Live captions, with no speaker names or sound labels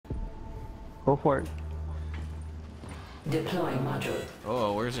Go for it. Deploying module.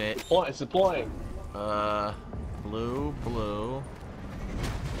 Oh, where's it? Oh, it's deploying. Blue, blue.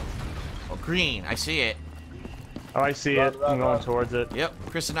 Oh, green. I see it. Oh, I see it. I'm going towards it. Yep.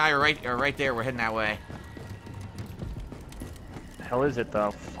 Chris and I are right there. We're heading that way. The hell is it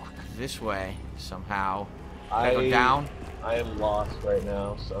though? Fuck. This way somehow. Gotta go down. I am lost right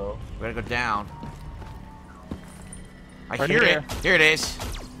now, so. We gotta go down. I Right hear here. it. Here it is.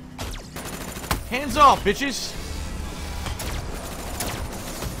 Hands off, bitches.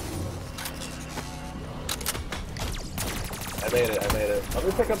 I made it. Let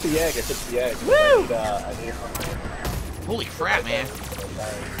me pick up the egg. If it's the egg. Woo! I need Holy crap, man.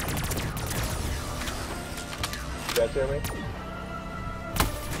 You guys hear me?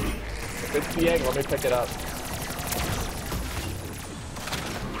 If it's the egg, let me pick it up.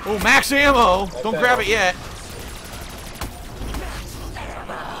 Oh, max ammo. Don't grab it yet.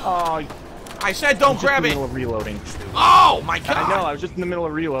 Oh, I said don't grab in the it. middle of reloading. Oh my god. I know. I was just in the middle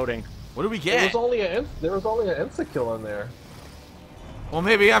of reloading. What do we There get? was only an insta kill in there. Well,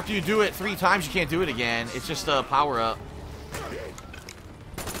 maybe after you do it 3 times, you can't do it again. It's just a power up.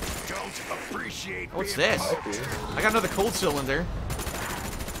 What's this? I got another cold cylinder.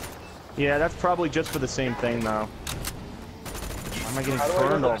 Yeah, that's probably just for the same thing though. Why am I getting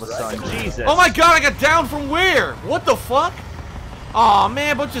burned all of a sudden? Jesus. Oh my god, I got down from where? What the fuck? Aw,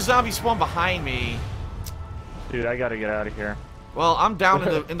 man, a bunch of zombies spawned behind me. Dude, I gotta get out of here. Well, I'm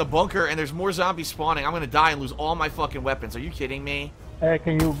down in the bunker, and there's more zombies spawning. I'm gonna die and lose all my fucking weapons. Are you kidding me? Hey,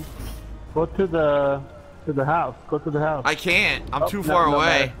 can you go to the house? Go to the house. I can't. I'm too far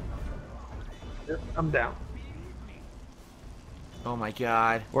away. I'm down. Oh my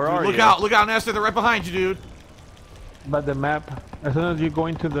god. Where Dude, are look you? out, look out, Nestor. They're right behind you, dude. But the map, as soon as you go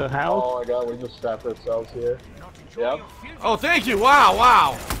into the house, Oh my god, we just trapped ourselds here. Yep. Oh, thank you. Wow,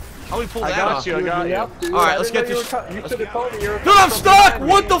 wow. How do we pull I that got off? you. I got you. Dude, All right, I let's didn't get know this. You should have told me you were Dude, I'm from stuck. behind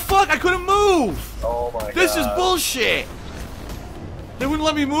What me. the fuck? I couldn't move. Oh my god. This is bullshit. They wouldn't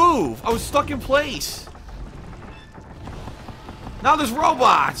let me move. I was stuck in place. Now there's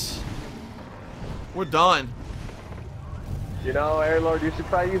robots. We're done. You know, Airlord, you should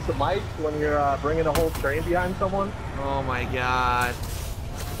probably use the mic when you're bringing a whole train behind someone. Oh my god.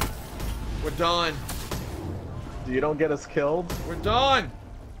 We're done. So you don't get us killed. We're done.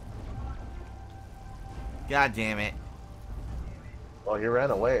 God damn it. Well, he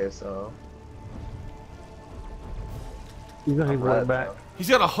ran away, so. he's on his way Right back. now. He's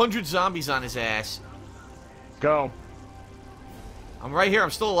got 100 zombies on his ass. Go. I'm right here.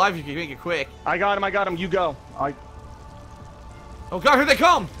 I'm still alive. You can make it quick. I got him. I got him. You go. Oh god, here they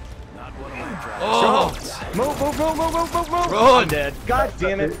come. Oh. Move. Run. I'm dead. God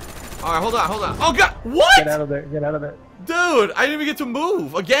damn it. All right, hold on, hold on. Oh god, what? Get out of there. Get out of there. Dude, I didn't even get to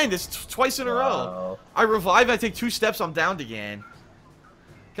move. Again, this twice in a row. Wow. I revive, I take 2 steps, I'm downed again.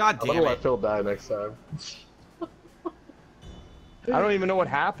 God I'm damn gonna let it. Phil die next time. I don't even know what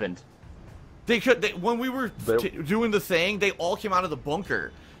happened. When we were doing the thing, they all came out of the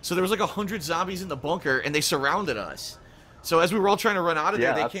bunker. So there was like 100 zombies in the bunker, and they surrounded us. So as we were all trying to run out of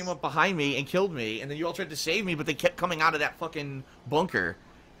there, they came up behind me and killed me, and then you all tried to save me, but they kept coming out of that fucking bunker.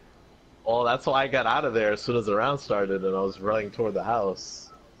 Well, that's why I got out of there as soon as the round started, and I was running toward the house.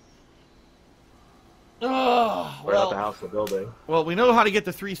 Oh, Or not the house, the building. Well, we know how to get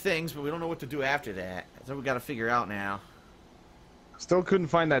the 3 things, but we don't know what to do after that. That's what we got to figure out now. Still couldn't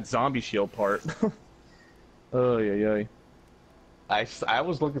find that zombie shield part. Oh yeah. I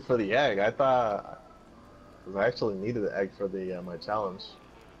was looking for the egg. I thought I actually needed the egg for the my challenge.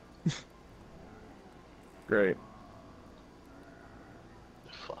 Great.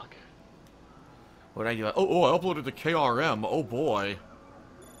 Fuck. What did I do? Oh, I uploaded the KRM. Oh boy.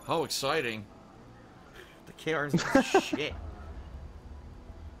 How exciting. The KRM's shit.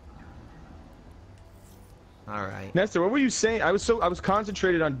 Alright. Nestor, what were you saying? I was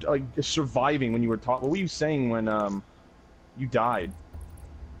concentrated on like surviving when you were talking. What were you saying when you died?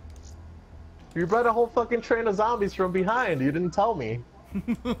 You brought a whole fucking train of zombies from behind. You didn't tell me.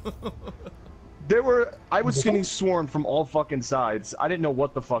 I was getting swarmed from all fucking sides. I didn't know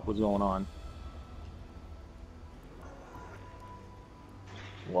what the fuck was going on.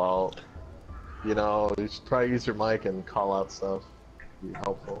 Well, you know, you should probably use your mic and call out stuff. It'd be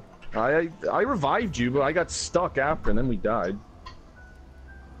helpful. I revived you, but I got stuck after, and then we died.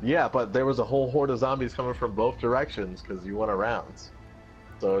 Yeah, but there was a whole horde of zombies coming from both directions because you went around.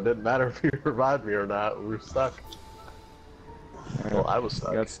 So it didn't matter if you revived me or not. We were stuck. Well, I was stuck.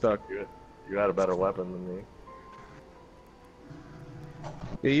 I got stuck. You had a better weapon than me.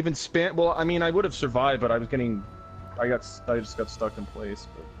 Yeah, even spam. Well, I mean, I would have survived, but I just got stuck in place.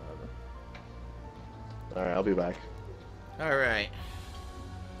 But whatever. Alright, I'll be back. Alright.